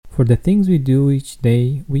For the things we do each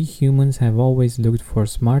day, we humans have always looked for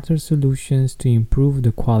smarter solutions to improve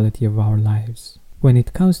the quality of our lives. When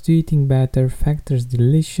it comes to eating better, Factor's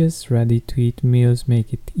delicious, ready-to-eat meals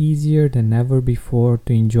make it easier than ever before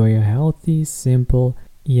to enjoy a healthy, simple,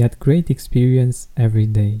 yet great experience every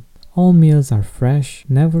day. All meals are fresh,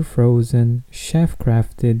 never frozen,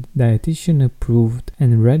 chef-crafted, dietitian-approved,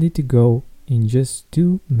 and ready to go in just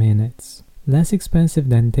 2 minutes. Less expensive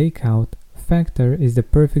than takeout, Factor is the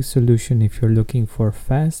perfect solution if you're looking for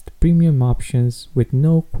fast, premium options with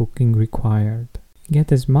no cooking required.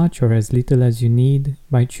 Get as much or as little as you need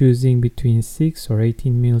by choosing between 6 or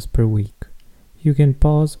 18 meals per week. You can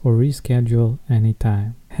pause or reschedule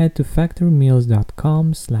anytime. Head to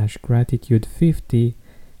factormeals.com/gratitude50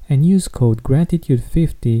 and use code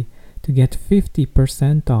gratitude50 to get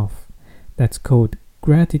 50% off. That's code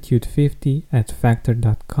gratitude50 at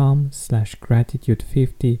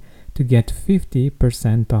factor.com/gratitude50 to get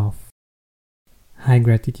 50% off. Hi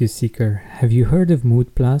Gratitude Seeker, have you heard of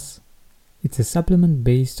Mood Plus? It's a supplement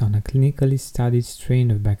based on a clinically studied strain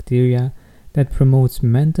of bacteria that promotes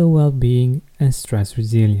mental well-being and stress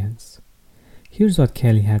resilience. Here's what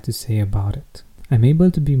Kelly had to say about it. I'm able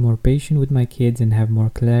to be more patient with my kids and have more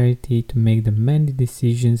clarity to make the many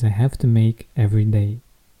decisions I have to make every day.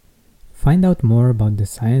 Find out more about the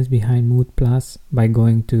science behind Mood Plus by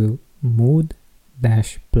going to mood-plus.com.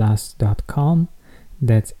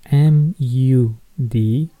 That's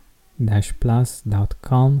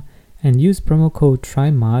MUD-plus.com and use promo code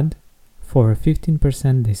TRYMOD for a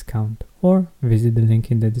 15% discount, or visit the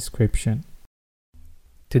link in the description.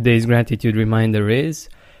 Today's gratitude reminder is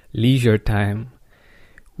leisure time.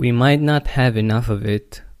 We might not have enough of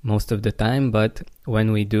it most of the time, but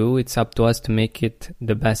when we do, it's up to us to make it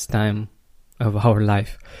the best time of our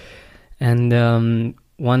life. And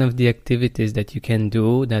one of the activities that you can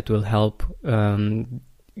do that will help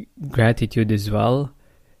gratitude as well,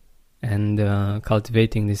 and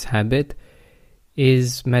cultivating this habit,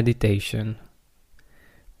 is meditation.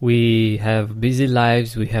 We have busy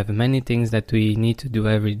lives, we have many things that we need to do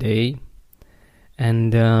every day,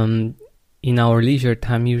 and in our leisure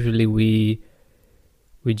time usually we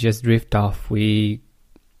just drift off. We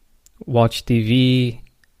watch TV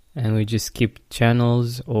and we just skip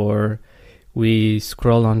channels, or we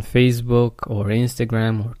scroll on Facebook or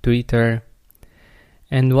Instagram or Twitter,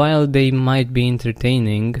 and while they might be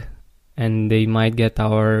entertaining and they might get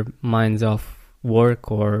our minds off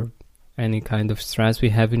work or any kind of stress we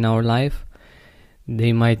have in our life,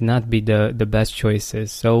 they might not be the best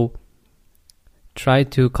choices. So try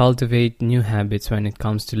to cultivate new habits when it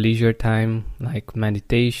comes to leisure time, like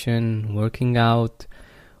meditation, working out,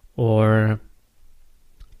 or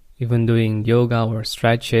even doing yoga or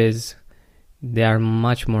stretches. They are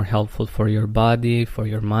much more helpful for your body, for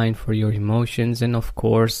your mind, for your emotions, and of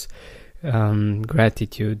course,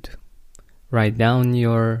 gratitude. Write down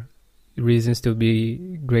your reasons to be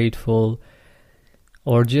grateful,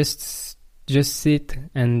 or just sit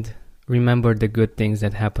and remember the good things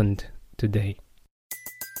that happened today.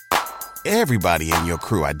 Everybody in your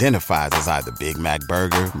crew identifies as either Big Mac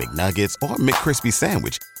Burger, McNuggets, or McCrispy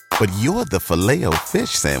Sandwich. But you're the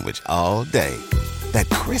Filet-O-Fish Sandwich all day. That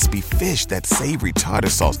crispy fish, that savory tartar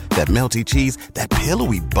sauce, that melty cheese, that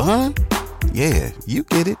pillowy bun. Yeah, you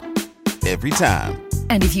get it. Every time.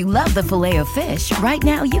 And if you love the Filet-O-Fish, right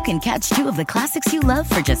now you can catch 2 of the classics you love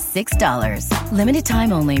for just $6. Limited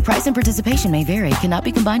time only. Price and participation may vary. Cannot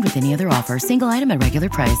be combined with any other offer. Single item at regular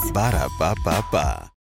price. Ba-da-ba-ba-ba.